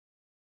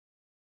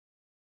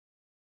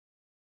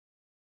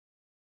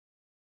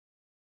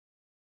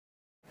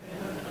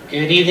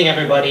Good evening,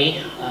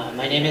 everybody.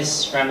 My name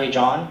is Ramley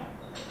John.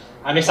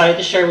 I'm excited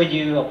to share with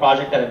you a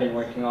project that I've been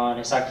working on.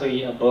 It's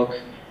actually a book.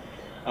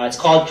 It's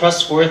called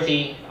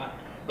Trustworthy,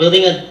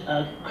 Building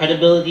a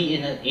Credibility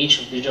in an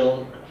Age of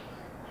Digital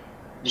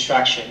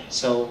Distraction.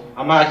 So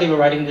I'm actually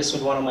writing this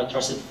with one of my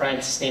trusted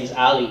friends. His name's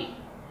Ali.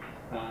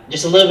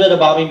 Just a little bit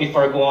about me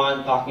before I go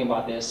on talking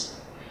about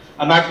this.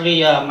 I'm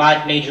actually a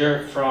math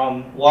major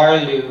from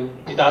Waterloo,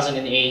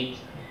 2008.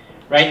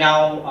 Right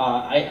now,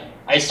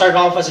 I started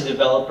off as a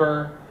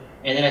developer,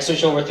 and then I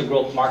switched over to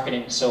growth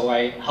marketing. So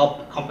I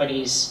help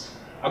companies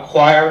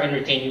acquire and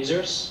retain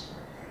users.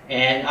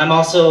 And I'm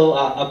also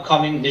an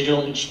upcoming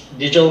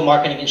digital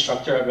marketing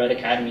instructor at Red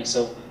Academy,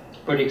 so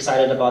pretty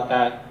excited about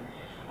that.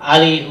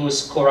 Ali,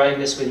 who's co-writing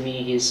this with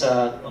me, he's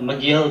a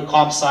McGill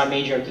Comp Sci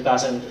major in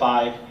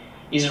 2005.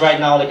 He's right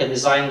now like a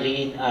design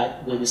lead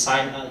at the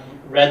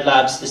Red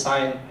Labs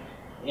Design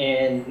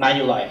in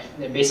Manulife,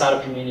 based out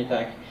of Community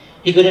Tech.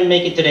 He couldn't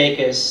make it today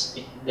because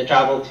the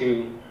travel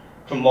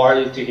from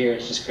Waterloo to here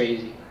is just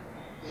crazy.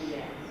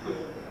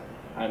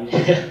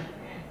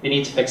 They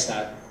need to fix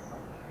that.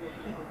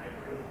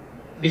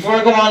 Before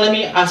I go on, let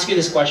me ask you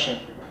this question.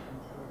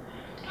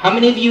 How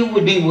many of you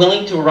would be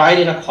willing to ride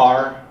in a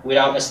car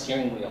without a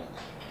steering wheel?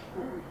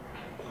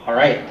 All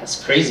right,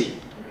 that's crazy.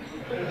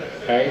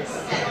 Right?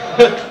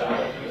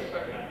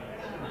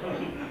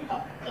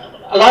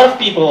 A lot of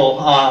people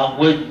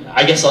would,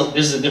 I guess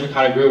this is a different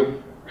kind of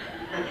group.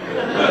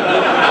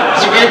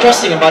 So very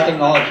interesting about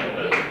technology.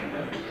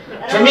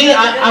 For me,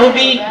 I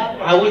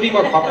would be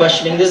more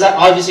questioning. There's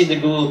obviously the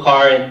Google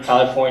car in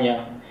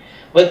California,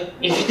 but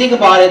if you think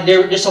about it,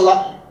 there's a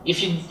lot.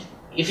 If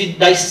you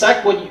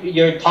dissect what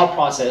your thought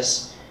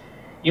process,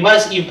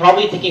 you're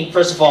probably thinking,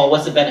 first of all,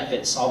 what's the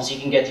benefits? Obviously,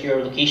 you can get to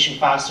your location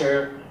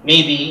faster.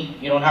 Maybe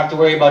you don't have to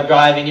worry about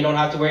driving. You don't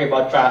have to worry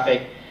about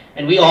traffic.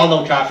 And we all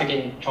know traffic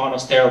in Toronto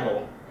is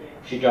terrible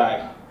if you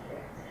drive.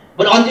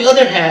 But on the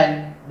other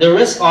hand, the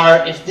risks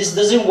are, if this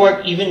doesn't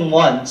work even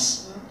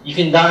once, you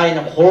can die in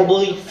a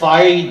horribly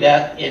fiery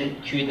death in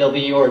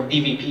QW or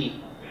DVP.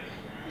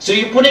 So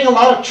you're putting a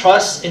lot of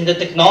trust in the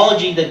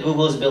technology that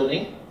Google is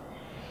building.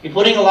 You're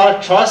putting a lot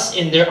of trust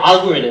in their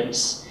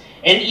algorithms.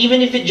 And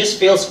even if it just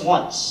fails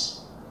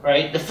once,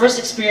 right? The first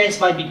experience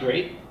might be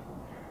great.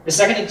 The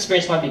second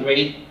experience might be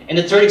great. And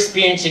the third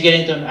experience, you get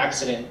into an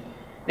accident.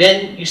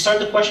 Then you start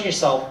to question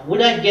yourself,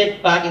 would I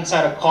get back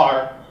inside a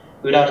car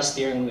without a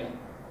steering wheel?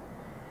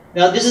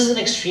 Now, this is an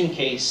extreme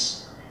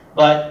case,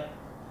 but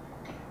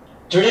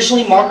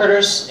traditionally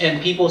marketers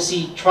and people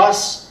see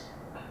trust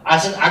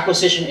as an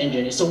acquisition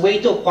engine. It's a way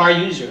to acquire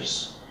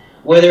users,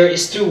 whether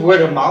it's through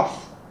word of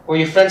mouth, or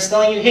your friends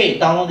telling you, hey,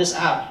 download this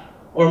app,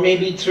 or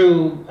maybe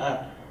through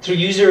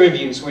user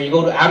reviews, where you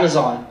go to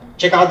Amazon,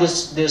 check out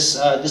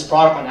this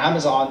product on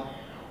Amazon,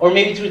 or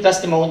maybe through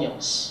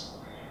testimonials.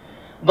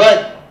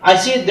 But I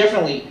see it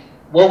differently.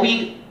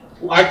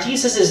 Our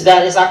thesis is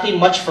that it's actually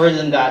much further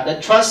than that.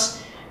 That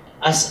trust,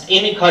 as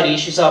Amy Cuddy,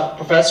 she's a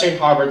professor in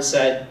Harvard,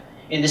 said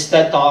in this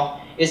TED Talk,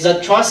 is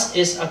that trust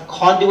is a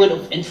conduit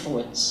of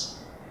influence.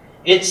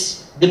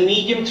 It's the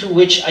medium through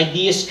which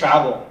ideas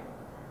travel.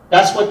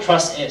 That's what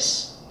trust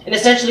is. And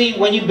essentially,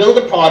 when you build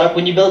a product,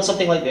 when you build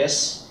something like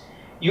this,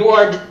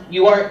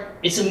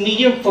 it's a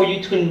medium for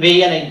you to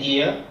convey an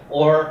idea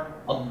or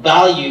a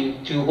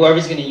value to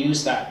whoever's going to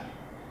use that.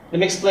 Let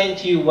me explain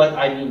to you what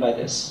I mean by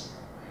this.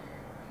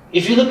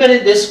 If you look at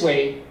it this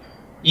way,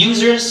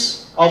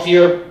 users of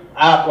your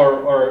app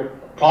or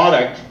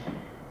product,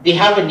 they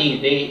have a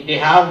need. They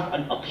have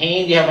a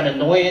pain, they have an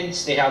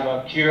annoyance, they have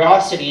a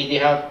curiosity, they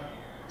have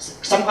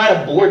some kind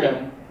of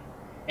boredom.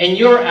 And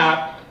your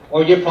app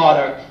or your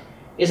product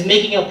is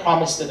making a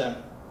promise to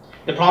them.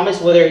 The promise,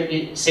 whether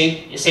it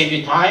save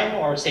you time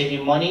or save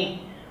you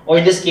money, or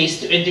in this case,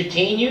 to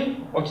entertain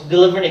you or to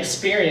deliver an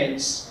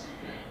experience.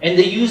 And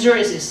the user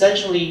is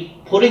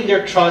essentially putting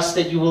their trust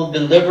that you will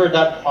deliver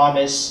that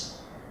promise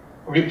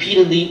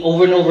repeatedly,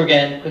 over and over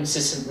again,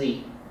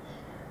 consistently.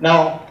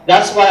 Now,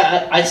 that's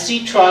why I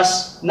see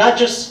trust, not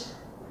just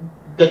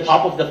the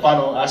top of the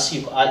funnel,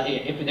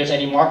 if there's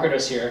any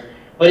marketers here,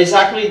 but it's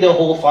actually the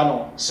whole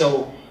funnel.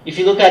 So if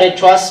you look at it,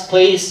 trust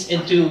plays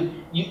into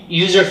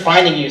user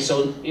finding you.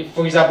 So if,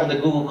 for example, the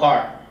Google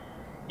car,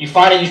 you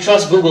find it, you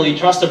trust Google, you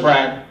trust the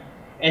brand,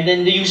 and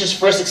then the user's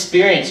first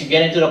experience, you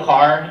get into the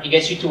car, it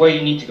gets you to where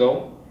you need to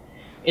go.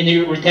 In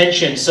the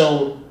retention,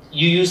 so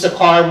you use the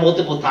car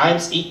multiple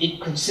times, it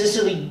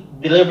consistently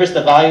delivers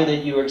the value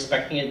that you were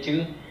expecting it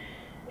to.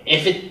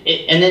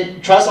 And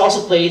then trust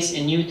also plays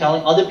in you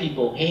telling other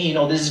people, hey,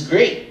 this is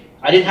great.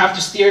 I didn't have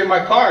to steer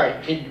my car.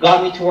 It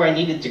got me to where I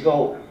needed to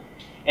go.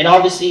 And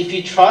obviously, if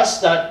you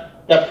trust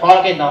that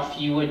product enough,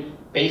 you would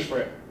pay for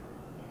it.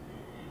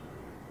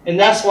 And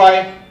that's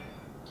why,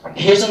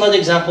 here's another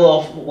example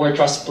of where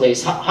trust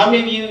plays. How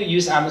many of you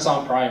use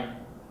Amazon Prime?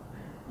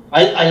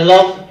 I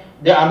love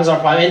the Amazon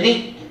Prime, and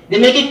they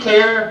make it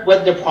clear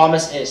what their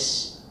promise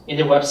is in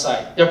their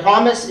website. Their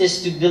promise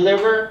is to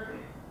deliver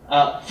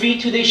free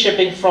 2-day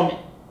shipping from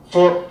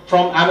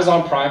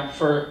Amazon Prime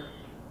for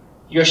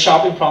your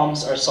shopping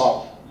problems are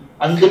solved.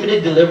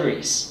 Unlimited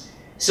deliveries.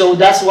 So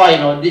that's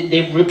why,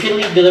 they've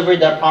repeatedly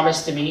delivered that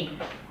promise to me.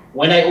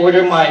 When I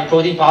order my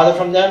protein powder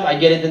from them, I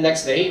get it the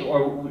next day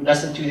or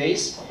less than 2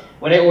 days.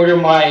 When I order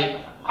my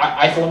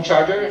iPhone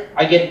charger,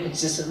 I get it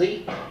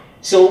consistently.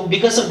 So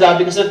because of that,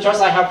 because of the trust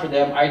I have for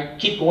them, I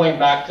keep going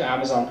back to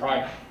Amazon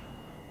Prime.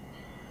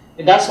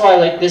 And that's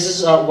why, this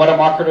is what a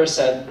marketer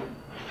said,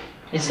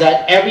 is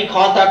that every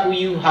contact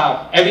you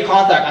have, every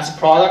contact as a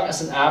product,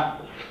 as an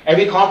app,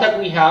 every contact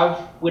we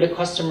have with a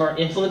customer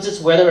influences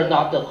whether or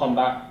not they'll come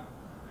back.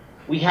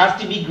 We have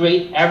to be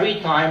great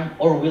every time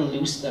or we'll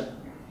lose them.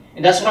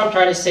 And that's what I'm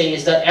trying to say,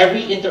 is that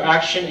every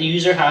interaction a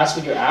user has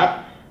with your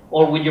app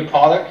or with your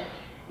product,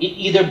 it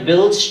either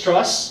builds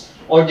trust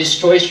or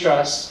destroys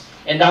trust.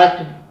 And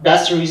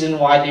that's the reason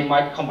why they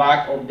might come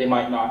back or they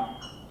might not.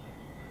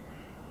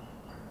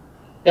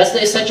 That's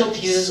the essential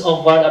thesis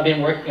of what I've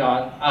been working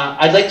on.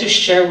 I'd like to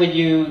share with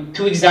you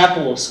 2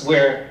 examples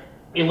where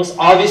it was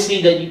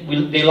obviously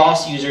that they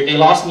lost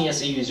me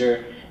as a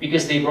user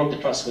because they broke the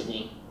trust with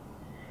me.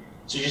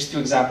 So just 2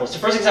 examples. The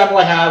first example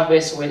I have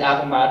is with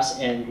Apple Maps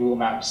and Google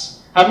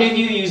Maps. How many of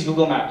you use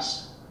Google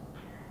Maps?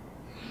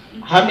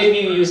 How many of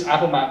you use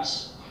Apple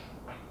Maps?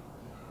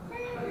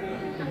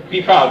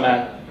 Be proud,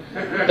 man.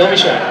 Don't be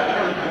shy.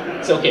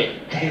 It's okay.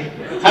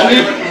 How many?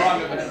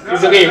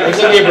 It's okay. It's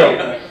okay, bro.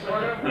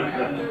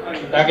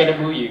 I'm not gonna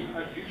boo you.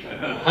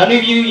 How many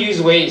of you use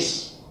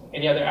Waze?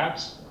 Any other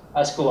apps?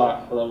 That's cool.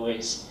 I love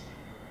Waze.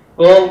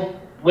 Well,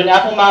 when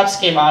Apple Maps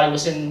came out, it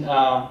was in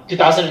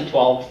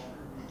 2012.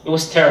 It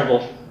was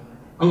terrible.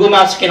 Google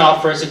Maps came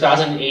out first,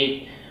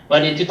 2008.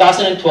 But in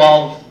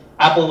 2012,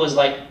 Apple was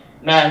like,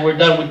 man, we're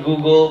done with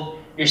Google.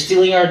 You're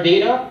stealing our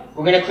data.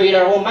 We're going to create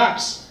our own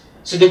maps.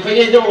 So they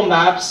created their own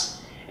maps.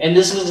 And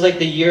this was like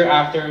the year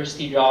after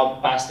Steve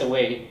Jobs passed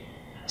away.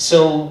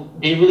 So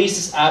they released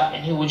this app,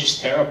 and it was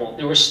just terrible.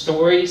 There were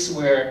stories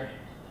where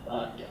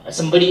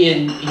somebody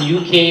in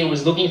UK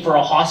was looking for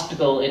a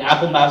hospital, and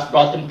Apple Maps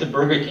brought them to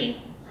Burger King.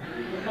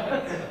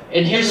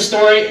 And here's a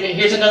story.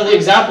 Here's another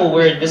example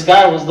where this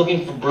guy was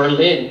looking for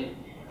Berlin,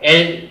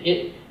 and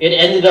it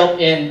ended up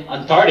in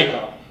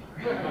Antarctica,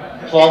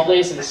 12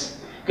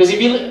 places. Because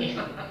if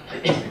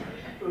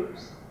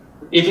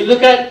you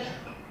look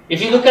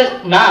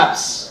at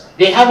maps,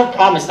 they have a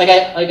promise. Like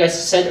I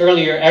said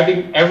earlier,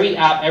 every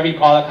app, every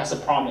product has a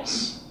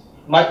promise.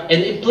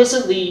 And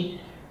implicitly,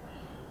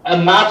 a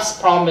map's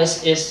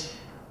promise is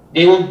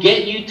they will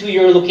get you to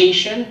your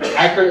location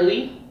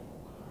accurately,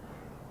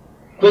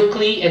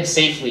 quickly and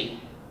safely,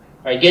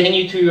 right? Getting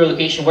you to your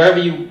location wherever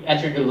you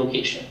entered your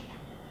location.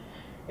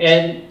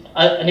 And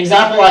an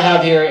example I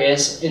have here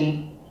is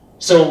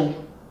so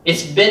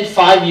it's been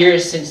 5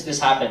 years since this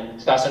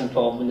happened,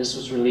 2012 when this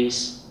was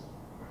released.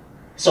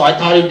 So I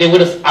thought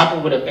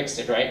Apple would have fixed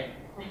it, right?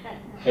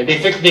 They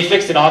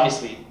fixed it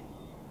obviously.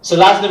 So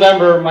last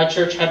November, my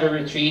church had a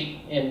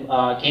retreat in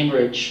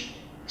Cambridge.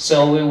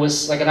 So it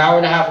was like an hour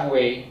and a half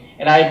away,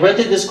 and I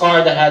rented this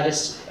car that had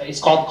this. It's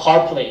called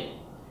CarPlay,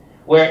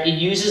 where it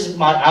uses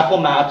my Apple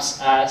Maps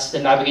as the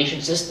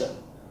navigation system.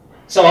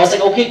 So I was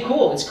like, okay,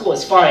 cool, it's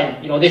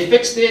fine. They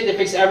fixed it, they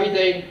fixed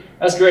everything,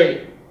 that's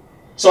great.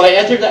 So I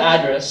entered the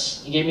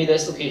address, he gave me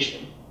this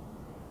location.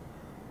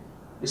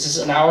 This is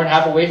an hour and a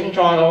half away from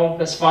Toronto,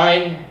 that's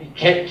fine. It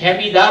can't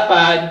be that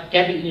bad,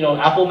 can't be,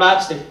 Apple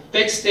Maps, they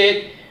fixed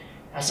it.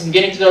 As I'm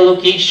getting to the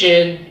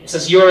location, it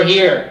says, you're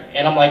here.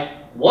 And I'm like,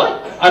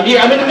 what? I'm here,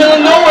 I'm in the middle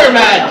of nowhere,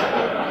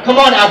 man. Come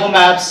on, Apple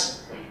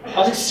Maps. I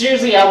was like,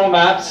 seriously, Apple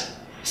Maps?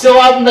 So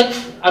I'm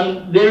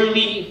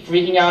literally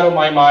freaking out of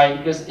my mind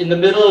because in the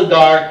middle of the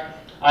dark,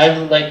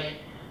 I've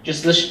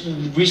just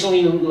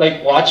recently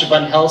watched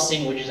Van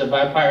Helsing, which is a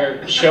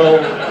vampire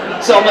show.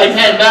 So I'm like,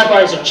 man,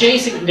 vampires are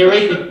chasing, they're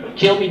ready to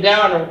kill me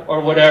down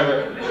or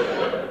whatever.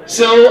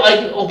 So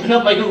I opened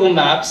up my Google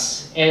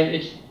Maps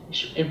and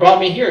it brought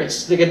me here.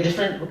 It's like a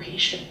different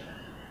location.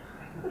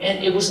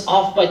 And it was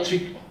off by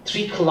 3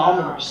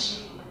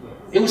 kilometers.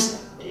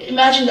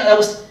 Imagine that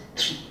was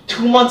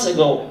 2 months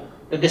ago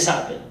that this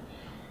happened.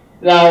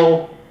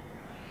 Now,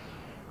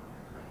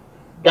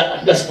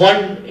 that's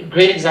one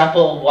great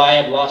example of why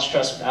I've lost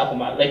trust with Apple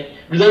Maps.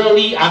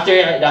 Literally after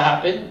that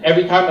happened,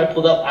 every time I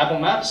pulled up Apple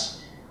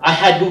Maps, I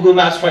had Google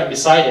Maps right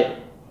beside it.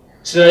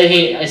 So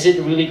hey, is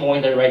it really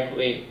going the right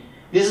way?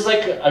 This is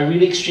like a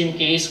really extreme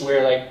case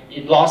where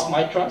it lost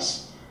my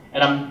trust,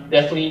 and I'm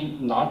definitely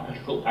not going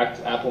to go back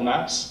to Apple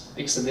Maps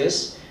because of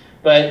this.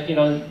 But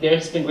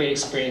there's been great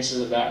experiences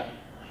with that.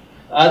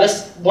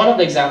 That's one of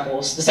the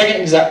examples. The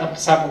second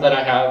example that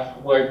I have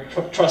where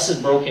trust is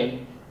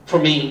broken for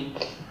me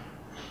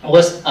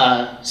was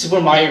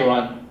Super Mario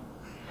Run.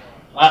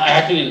 I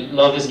actually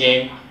love this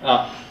game.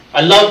 Let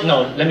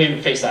me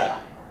rephrase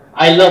that.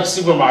 I love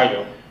Super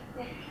Mario.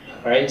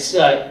 Right? So,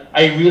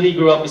 I really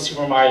grew up with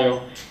Super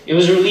Mario. It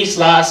was released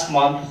last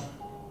month,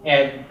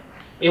 and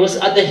it was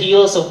at the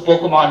heels of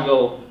Pokemon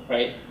Go.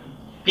 Right?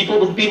 People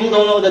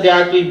don't know that they're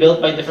actually built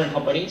by different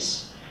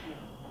companies,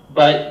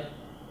 but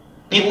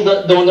people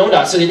don't know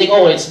that, so they think,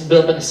 oh, it's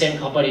built by the same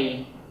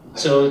company.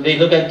 So they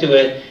look into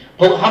it.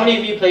 How many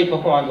of you played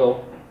Pokemon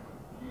Go?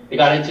 They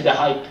got into the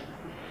hype.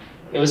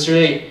 It was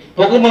really,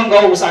 Pokemon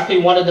Go was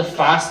actually one of the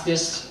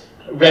fastest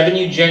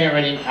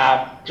revenue-generating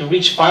app to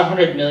reach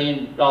 $500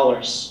 million,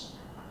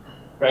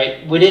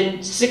 right?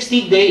 Within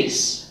 60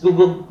 days,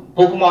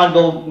 Pokemon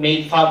Go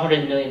made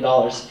 $500 million.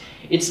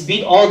 It's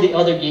beat all the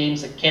other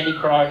games like Candy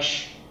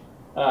Crush,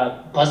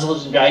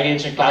 Puzzles and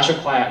Dragons, and Clash of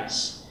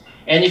Clans.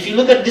 And if you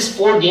look at these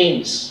 4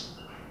 games,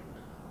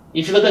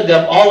 if you look at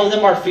them, all of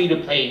them are free to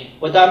play.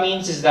 What that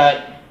means is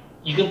that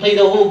you can play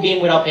the whole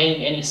game without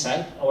paying any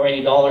cent or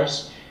any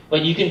dollars,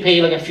 but you can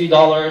pay like a few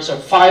dollars or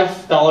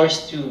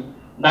 $5 to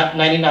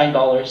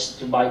 $99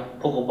 to buy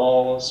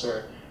Pokeballs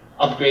or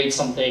upgrade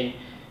something.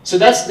 So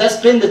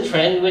that's been the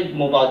trend with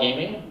mobile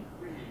gaming,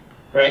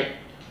 right?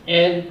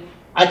 And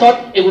I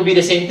thought it would be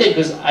the same thing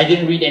because I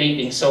didn't read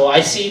anything. So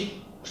I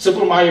see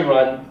Super Mario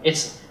Run,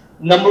 it's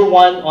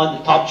 #1 on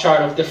the top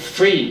chart of the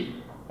free,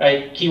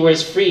 right? Keyword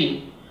is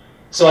free.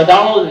 So I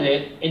downloaded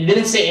it. It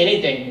didn't say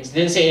anything. It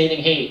didn't say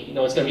anything, hey, you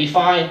know, it's gonna be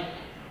fine.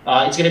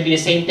 It's gonna be the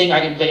same thing.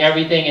 I can play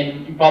everything,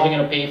 and you're probably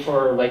gonna pay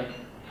for like,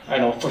 I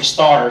don't know, for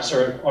stars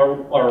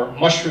or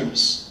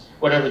mushrooms,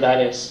 whatever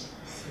that is.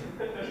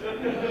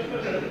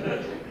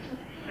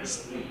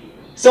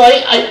 So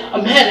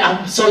man,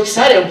 I'm so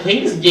excited. I'm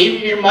playing this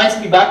game. It reminds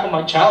me back of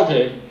my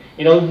childhood.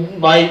 You know,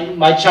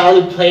 my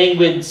childhood playing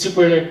with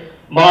Super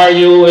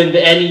Mario and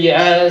the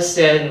NES,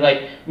 and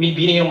like me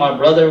beating up my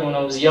brother when I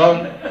was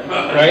young,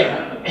 right?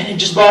 And it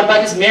just brought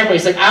back this memory.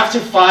 It's like after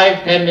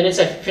 5-10 minutes,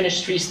 I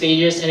finished 3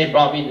 stages, and it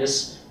brought me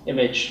this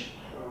image.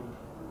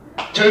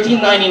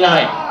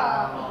 $13.99.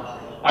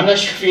 I'm not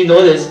sure if you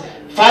know this.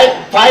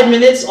 5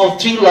 minutes of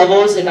 3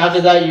 levels, and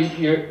after that,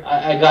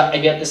 I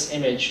get this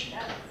image.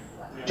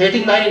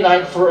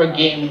 $13.99 for a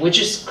game, which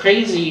is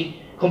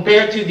crazy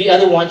compared to the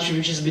other ones,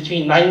 which is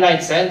between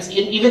 99 cents.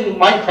 Even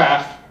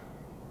Minecraft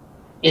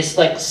is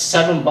like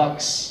 $7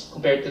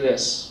 compared to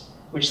this,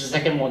 which is the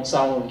second most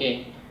downloaded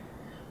game.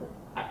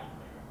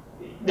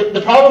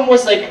 The problem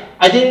was like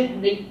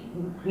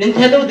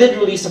Nintendo did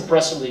release a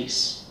press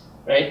release,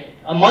 right?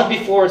 A month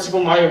before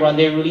Super Mario Run,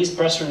 they released a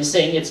press release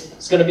saying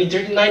it's going to be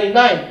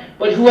 $13.99.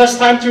 But who has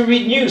time to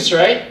read news,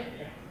 right?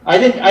 I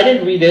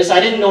didn't read this. I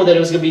didn't know that it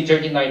was going to be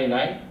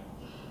 $13.99.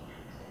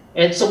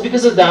 And so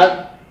because of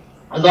that,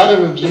 a lot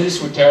of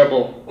reviews were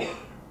terrible.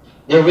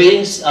 Their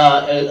ratings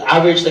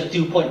averaged like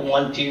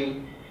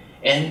 2.12,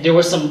 and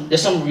there's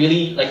some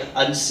really like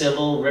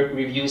uncivil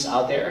reviews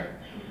out there.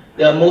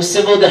 The most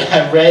civil that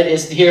I've read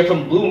is here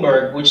from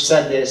Bloomberg, which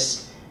said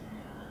this: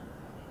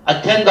 a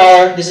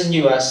 $10, this is in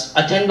US,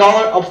 a $10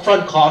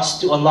 upfront cost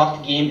to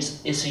unlock the game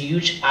is a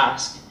huge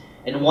ask,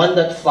 and one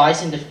that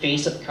flies in the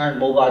face of current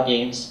mobile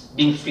games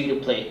being free to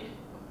play.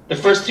 The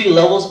first 3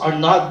 levels are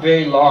not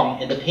very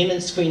long, and the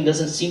payment screen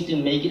doesn't seem to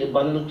make it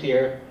abundantly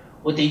clear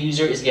what the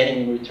user is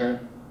getting in return.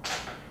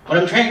 What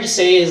I'm trying to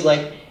say is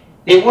like,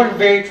 they weren't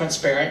very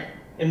transparent,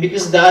 and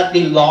because of that,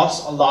 they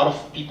lost a lot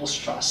of people's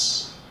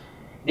trust.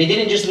 They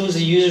didn't just lose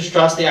the user's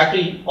trust, they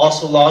actually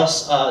also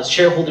lost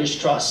shareholders'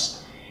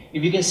 trust.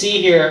 If you can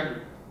see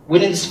here,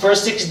 within the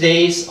first 6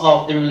 days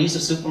of the release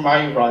of Super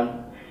Mario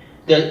Run,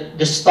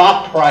 the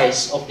stock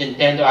price of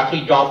Nintendo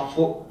actually dropped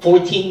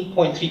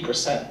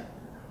 14.3%.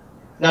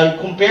 Now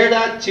compare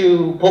that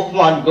to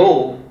Pokemon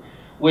Go,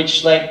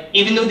 which like,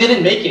 even though they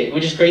didn't make it,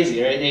 which is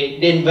crazy, right?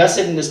 They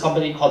invested in this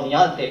company called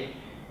Niantic,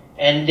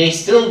 and they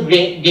still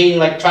gain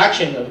like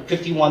traction of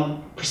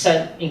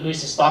 51%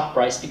 increase in stock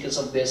price because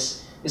of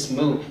this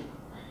move.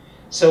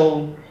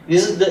 So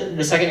this is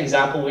the second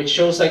example, which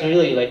shows like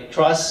really like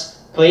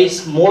trust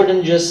plays more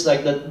than just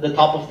like the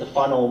top of the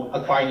funnel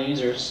acquiring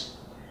users.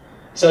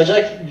 So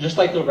I'd just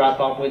like to wrap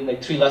up with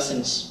like 3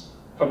 lessons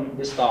from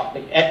this talk.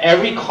 Like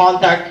every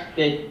contact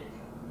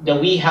that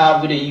we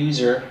have with a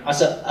user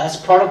as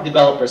product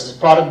developers, as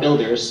product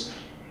builders,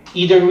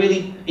 either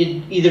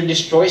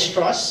destroys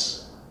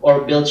trust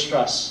or builds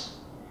trust.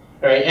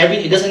 Right?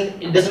 It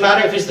doesn't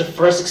matter if it's the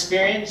first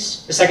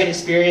experience, the second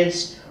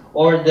experience,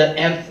 or the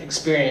nth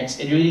experience.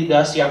 It really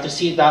does. You have to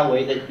see it that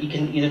way, that you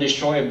can either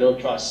destroy or build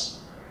trust.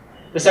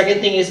 The second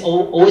thing is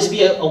always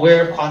be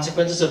aware of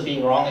consequences of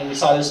being wrong, and we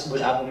saw this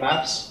with Apple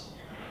Maps.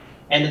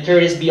 And the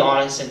third is be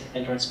honest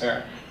and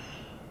transparent.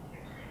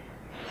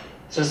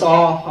 So that's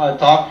all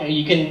talk.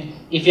 You can,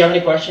 if you have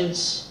any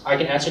questions, I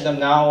can answer them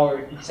now, or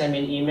you can send me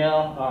an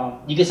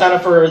email. You can sign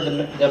up for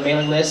the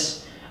mailing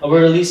list.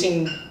 We're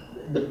releasing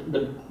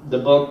the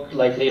book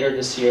like later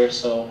this year,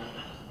 so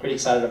pretty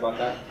excited about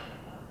that.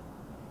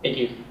 Thank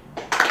you.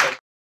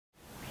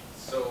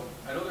 So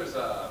I know there's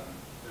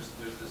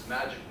this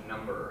magic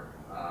number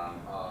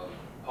of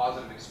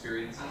positive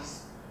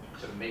experiences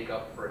to make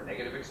up for a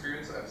negative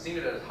experience. I've seen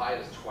it as high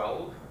as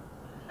 12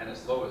 and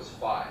as low as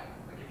 5.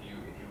 If you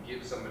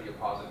give somebody a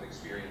positive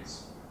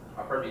experience,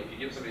 if you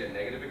give somebody a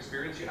negative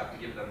experience, you have to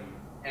give them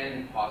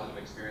n positive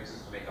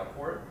experiences to make up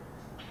for it.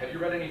 Have you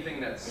read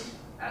anything that's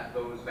at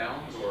those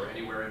bounds or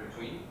anywhere in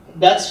between?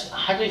 That's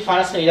actually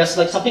fascinating. That's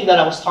like something that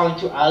I was talking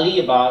to Ali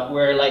about,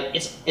 where like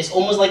it's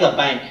almost like a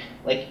bank.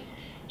 Like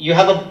you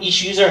have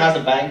each user has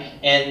a bank,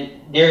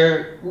 and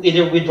they're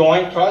either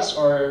withdrawing trust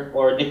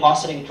or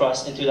depositing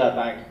trust into that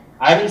bank.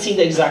 I haven't seen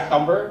the exact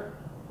number,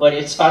 but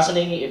it's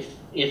fascinating.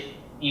 If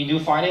you do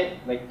find it,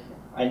 like,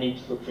 I need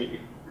to look for you.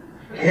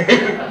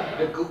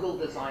 The Google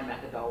design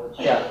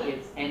methodology Yeah.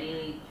 is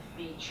any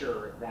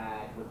feature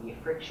that would be a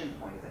friction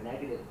point, is a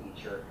negative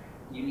feature,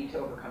 you need to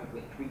overcome it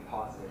with 3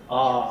 positive features.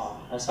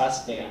 Oh, that's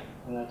fascinating.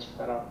 I'm gonna check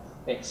that out.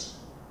 Thanks.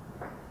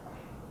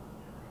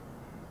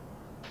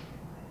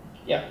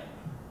 Yeah.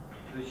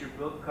 Does your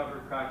book cover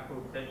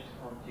practical tips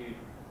onto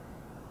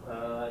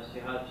as to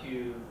how to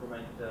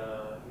implement,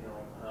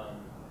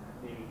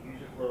 maybe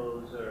user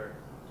flows or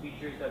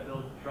features that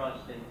build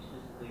trust in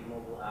specifically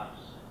mobile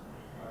apps?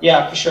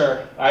 Yeah, for sure.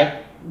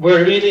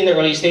 We're really in the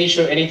early stage,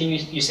 so anything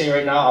you say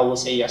right now, I will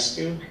say yes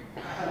to.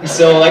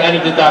 So like, I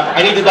need to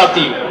talk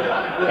to you.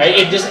 Right?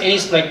 If there's any,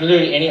 like,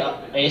 literally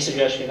any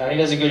suggestion, I think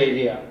that's a good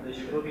idea. Does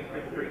your book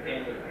include free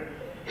candy?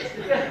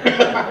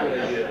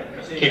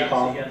 Keep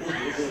calm. Yeah.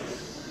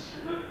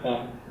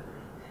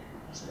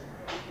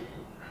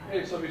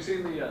 Hey, so have you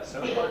seen the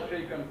South Park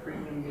take on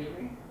premium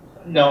gaming?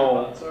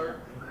 No, Thoughts are?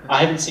 I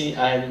haven't seen You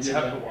have to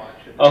that.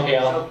 watch it. Okay,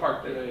 South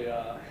Park did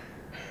a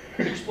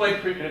explain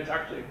premium. It's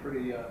actually a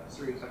pretty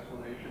serious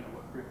explanation of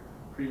what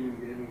premium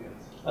gaming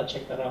is. I'll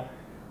check that out.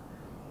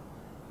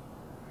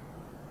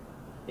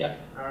 Yeah.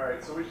 All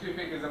right, so which do you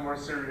think is a more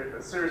serious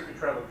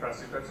betrayal of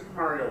trust? You've got Super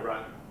Mario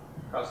Run,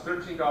 costs $13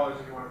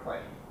 if you want to play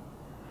it.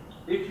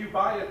 If you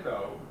buy it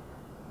though,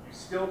 you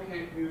still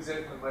can't use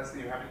it unless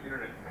you have an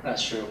internet connection.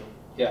 That's true.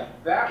 Yeah.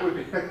 That would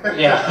be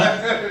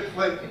Yeah. it's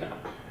like,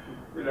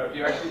 you know,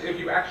 if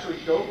you actually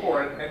go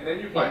for it and then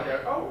you find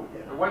out, oh,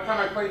 the one time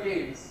I play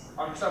games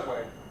on the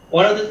subway.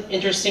 One of the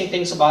interesting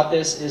things about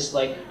this is,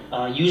 like,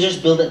 users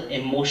build an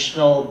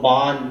emotional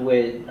bond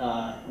with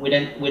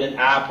an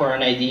app or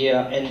an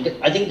idea, and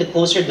I think the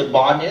closer the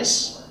bond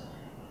is,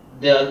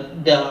 the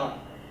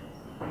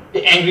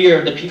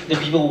angrier the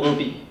people will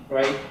be,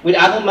 right? With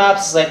Apple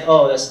Maps, it's like,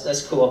 oh,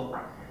 that's cool,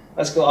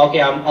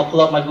 okay, I'll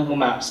pull up my Google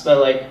Maps, but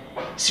like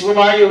Super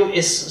Mario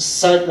is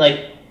such,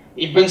 like,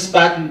 it brings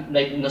back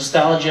like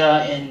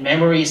nostalgia and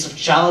memories of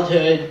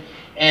childhood,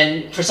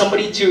 and for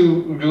somebody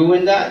to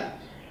ruin that,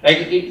 like,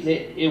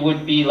 it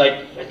would be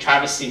like a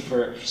travesty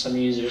for some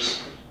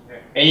users.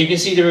 And you can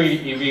see the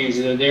reviews,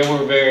 they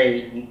were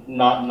very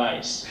not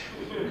nice.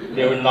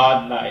 They were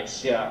not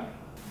nice, yeah.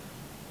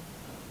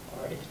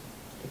 All right,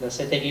 that's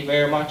it. Thank you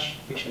very much.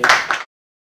 Appreciate it.